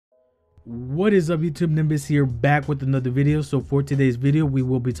What is up, YouTube? Nimbus here, back with another video. So for today's video, we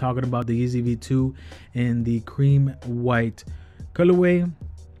will be talking about the Yeezy V2 in the cream white colorway.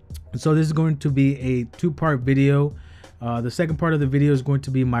 So this is going to be a two-part video. The second part of the video is going to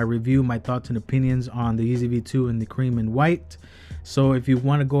be my review, my thoughts and opinions on the Yeezy V2 in the cream and white. So if you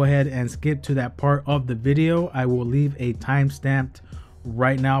want to go ahead and skip to that part of the video, I will leave a timestamp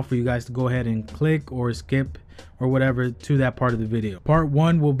right now for you guys to go ahead and click or skip or whatever to that part of the video. Part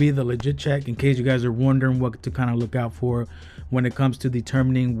one will be the legit check, in case you guys are wondering what to kind of look out for when it comes to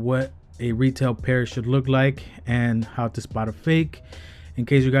determining what a retail pair should look like and how to spot a fake. In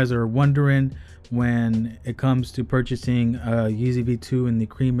case you guys are wondering, when it comes to purchasing a Yeezy V2 in the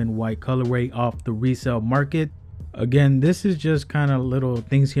cream and white colorway off the resale market, again, this is just kind of little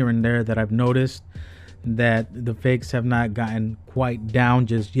things here and there that I've noticed that the fakes have not gotten quite down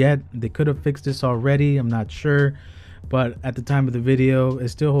just yet. They could have fixed this already, I'm not sure, but at the time of the video, it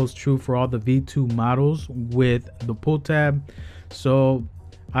still holds true for all the V2 models with the pull tab. So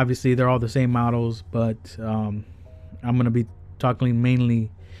obviously they're all the same models, but I'm going to be talking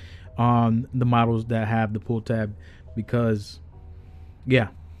mainly on the models that have the pull tab, because yeah,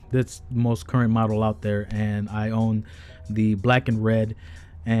 that's the most current model out there, and I own the black and red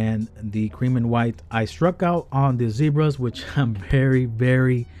and the cream and white. I struck out on the zebras, which I'm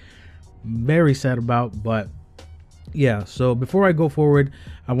very sad about, but yeah. So before I go forward,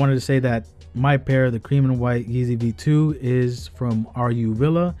 I wanted to say that my pair, the cream and white Yeezy V2, is from RU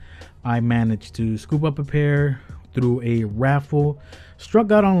Villa. I managed to scoop up a pair through a raffle,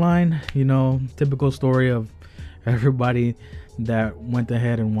 struck out online, you know, typical story of everybody that went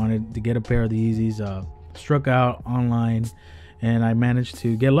ahead and wanted to get a pair of the Yeezys. Struck out online, and I managed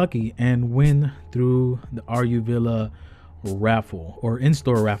to get lucky and win through the RU Villa raffle, or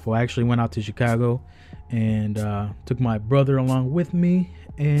in-store raffle. I actually went out to Chicago and took my brother along with me,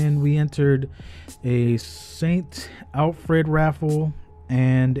 and we entered a St. Alfred raffle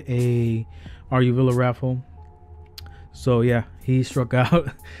and a RU Villa raffle. So yeah, he struck out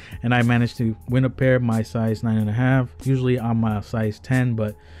and I managed to win a pair, my size 9.5. Usually I'm my size 10,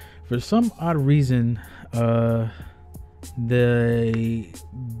 but for some odd reason, the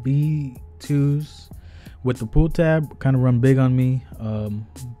B2s with the pull tab kind of run big on me,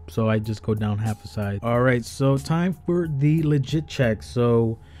 so I just go down half a size. All right, so time for the legit check.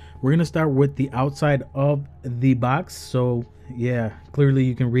 So we're gonna start with the outside of the box. So yeah, clearly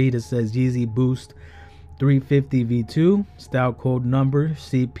you can read it says Yeezy Boost 350 V2, style code number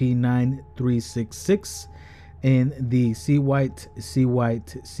CP9366 in the C white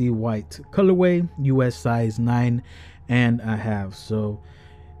colorway, US size 9.5. So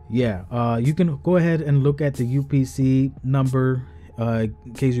yeah, you can go ahead and look at the UPC number in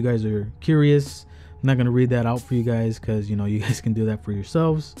case you guys are curious. I'm not gonna read that out for you guys because, you know, you guys can do that for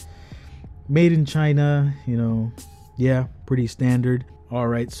yourselves. Made in China, you know, yeah, pretty standard. All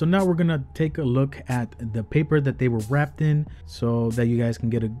right, so now we're gonna take a look at the paper that they were wrapped in, so that you guys can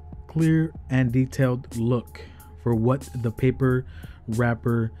get a clear and detailed look for what the paper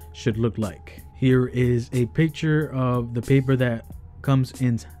wrapper should look like. Here is a picture of the paper that comes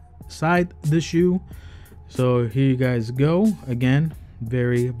inside the shoe. So here you guys go. Again,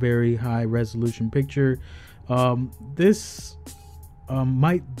 very high resolution picture. This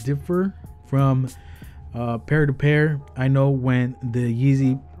might differ from pair to pair. I know when the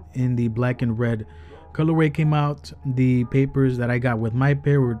Yeezy in the black and red colorway came out, the papers that I got with my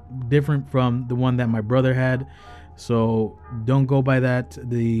pair were different from the one that my brother had, so don't go by that.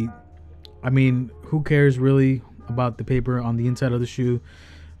 I mean, who cares really about the paper on the inside of the shoe?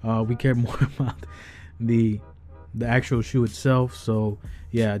 We care more about the actual shoe itself. So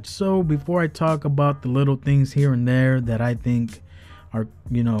yeah, so before I talk about the little things here and there that I think are,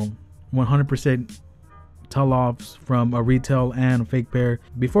 you know, 100% tell-offs from a retail and a fake pair,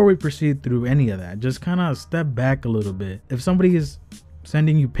 before we proceed through any of that, just kind of step back a little bit. If somebody is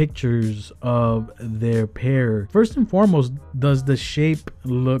sending you pictures of their pair, first and foremost, does the shape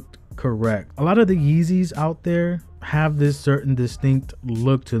look correct? A lot of the Yeezys out there have this certain distinct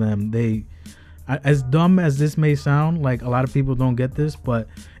look to them. They, as dumb as this may sound, like a lot of people don't get this, but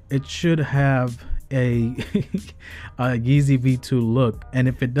it should have a Yeezy V2 look, and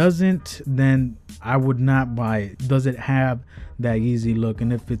if it doesn't, then I would not buy it. Does it have that Yeezy look?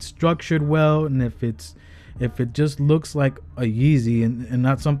 And if it's structured well, and if it just looks like a Yeezy and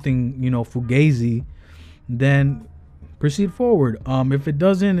not something, you know, fugazi, then proceed forward. If it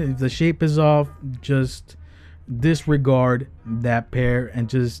doesn't, if the shape is off, just disregard that pair and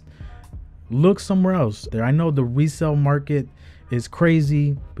just look somewhere else. I know the resale market is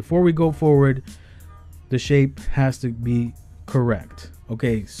crazy. Before we go forward, the shape has to be correct.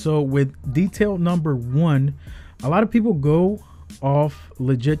 Okay, so with detail number 1, a lot of people go off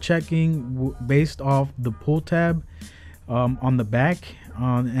legit checking based off the pull tab on the back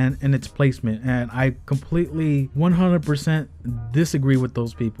and its placement, and I completely 100% disagree with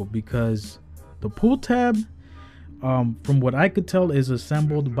those people, because the pull tab, from what I could tell, is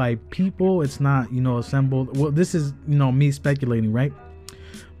assembled by people. It's not, assembled. Well, this is, me speculating, right?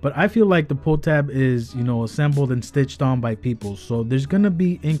 But I feel like the pull tab is, assembled and stitched on by people. So there's going to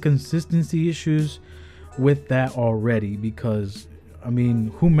be inconsistency issues with that already, because, I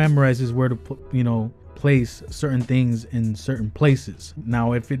mean, who memorizes where to, place certain things in certain places?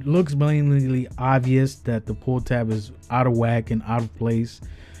 Now, if it looks blatantly obvious that the pull tab is out of whack and out of place,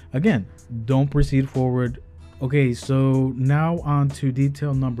 again, don't proceed forward. Okay, so now on to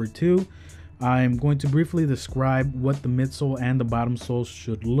detail number 2. I'm going to briefly describe what the midsole and the bottom sole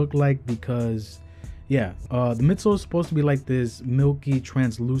should look like, because the midsole is supposed to be like this milky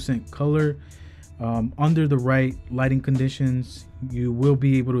translucent color. Under the right lighting conditions, you will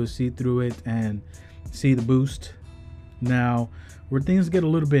be able to see through it and see the boost. Now, where things get a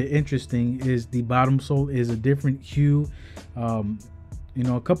little bit interesting is the bottom sole is a different hue, a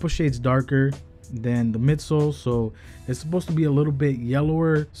couple shades darker than the midsole, so it's supposed to be a little bit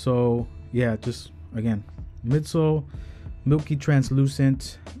yellower. So yeah, just again, midsole milky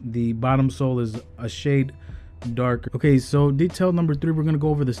translucent, the bottom sole is a shade darker. Okay, so detail number 3, we're going to go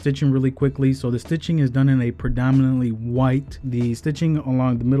over the stitching really quickly. So the stitching is done in a predominantly white. The stitching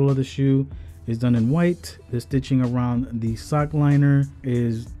along the middle of the shoe is done in white. The stitching around the sock liner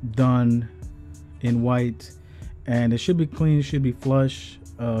is done in white, and it should be clean, it should be flush.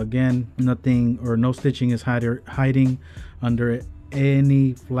 Again, nothing or no stitching is hiding under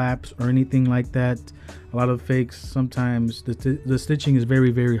any flaps or anything like that. A lot of fakes, sometimes the stitching is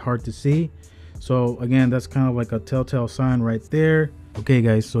very, very hard to see. So again, that's kind of like a telltale sign right there. Okay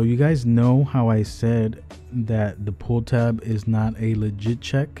guys, so you guys know how I said that the pull tab is not a legit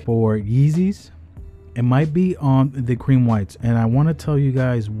check for Yeezys? It might be on the cream whites, and I want to tell you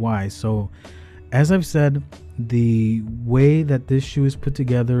guys why. So as I've said, the way that this shoe is put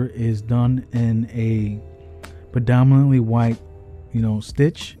together is done in a predominantly white,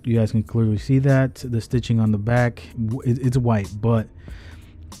 stitch. You guys can clearly see that the stitching on the back, it's white. But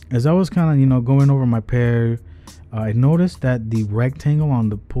as I was kind of, going over my pair, I noticed that the rectangle on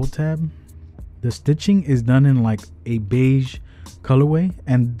the pull tab, the stitching is done in like a beige colorway,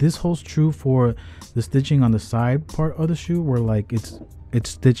 and this holds true for the stitching on the side part of the shoe, where like it's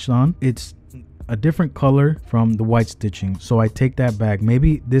stitched on. It's a different color from the white stitching, so I take that back.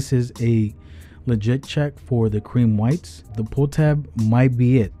 Maybe this is a legit check for the cream whites. The pull tab might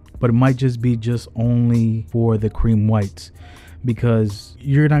be it, but it might just be only for the cream whites, because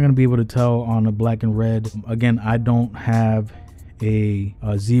you're not going to be able to tell on a black and red. Again, I don't have a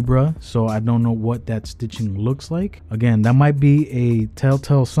zebra, so I don't know what that stitching looks like. Again, that might be a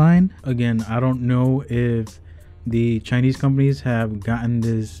telltale sign. Again, I don't know if the Chinese companies have gotten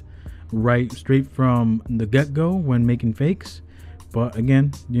this right straight from the get-go when making fakes, but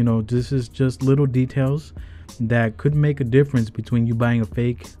again, this is just little details that could make a difference between you buying a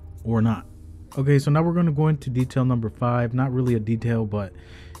fake or not. Okay, so now we're going to go into detail number 5. Not really a detail, but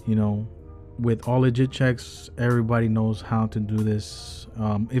with all legit checks, everybody knows how to do this.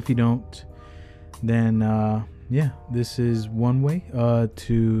 If you don't, then this is one way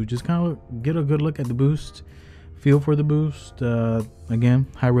to just kind of get a good look at the boost, feel for the boost. Again,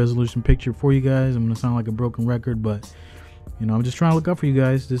 high resolution picture for you guys. I'm gonna sound like a broken record, but I'm just trying to look up for you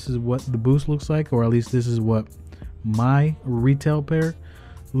guys. This is what the boost looks like, or at least this is what my retail pair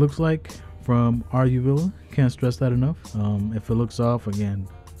looks like from RU Villa. Can't stress that enough. If it looks off, again,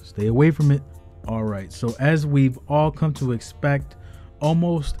 stay away from it. All right, so as we've all come to expect,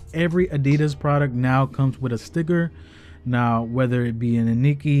 almost every Adidas product now comes with a sticker. Now, whether it be an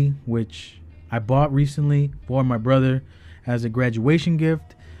Aniki, which I bought recently for my brother as a graduation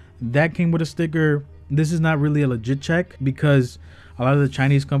gift, that came with a sticker. This is not really a legit check, because a lot of the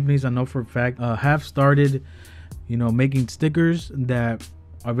Chinese companies, I know for a fact, have started making stickers that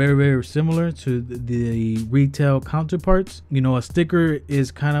are very, very similar to the retail counterparts. A sticker is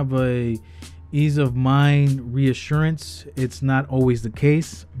kind of a ease of mind reassurance. It's not always the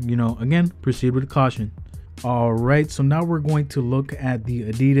case. Again, proceed with caution. All right, so now we're going to look at the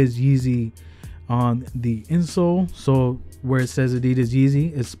Adidas Yeezy on the insole. So where it says Adidas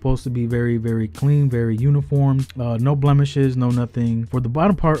Yeezy, it's supposed to be very, very clean, very uniform, no blemishes, no nothing. For the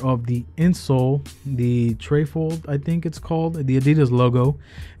bottom part of the insole, the trefoil, I think it's called, the Adidas logo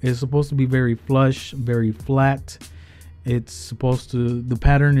is supposed to be very flush, very flat. It's supposed to, the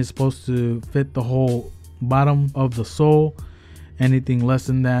pattern is supposed to fit the whole bottom of the sole, Anything less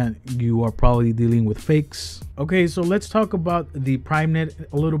than that, you are probably dealing with fakes. Okay, so let's talk about the Prime Knit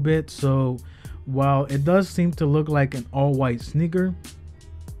a little bit. So while it does seem to look like an all white sneaker,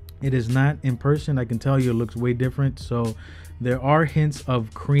 it is not. In person, I can tell you it looks way different. So there are hints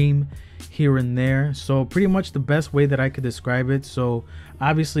of cream here and there. So pretty much the best way that I could describe it. So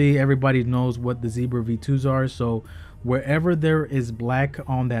obviously everybody knows what the Zebra V2s are. So wherever there is black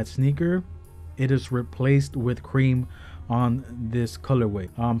on that sneaker, it is replaced with cream on this colorway.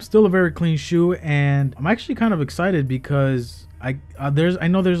 Still a very clean shoe, and I'm actually kind of excited because I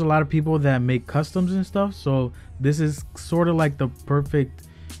know there's a lot of people that make customs and stuff. So this is sort of like the perfect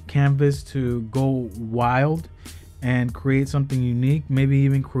canvas to go wild and create something unique, maybe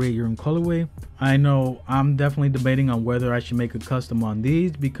even create your own colorway. I know I'm definitely debating on whether I should make a custom on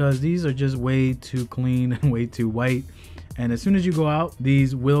these, because these are just way too clean and way too white, and as soon as you go out,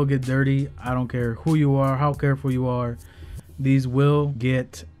 these will get dirty. I don't care who you are, how careful you are, these will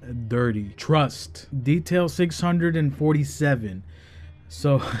get dirty. Trust. Detail 647.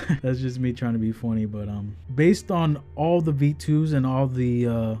 So that's just me trying to be funny, but based on all the V2s and all the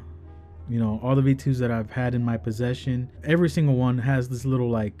all the V2s that I've had in my possession, every single one has this little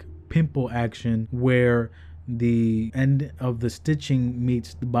like pimple action where the end of the stitching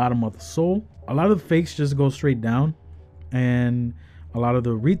meets the bottom of the sole. A lot of the fakes just go straight down, and a lot of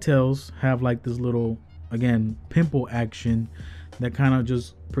the retails have like this little, again, pimple action that kind of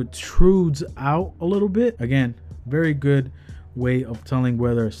just protrudes out a little bit. Again, very good way of telling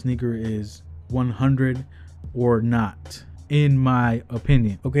whether a sneaker is 100 or not, in my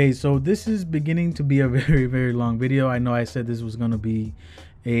opinion. Okay, so this is beginning to be a very long video. I know I said this was going to be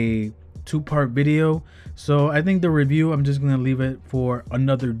a two-part video, so I think the review, I'm just going to leave it for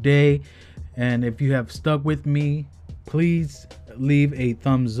another day. And if you have stuck with me, please leave a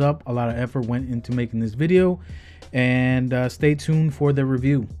thumbs up. A lot of effort went into making this video, and stay tuned for the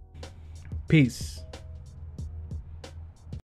review. Peace.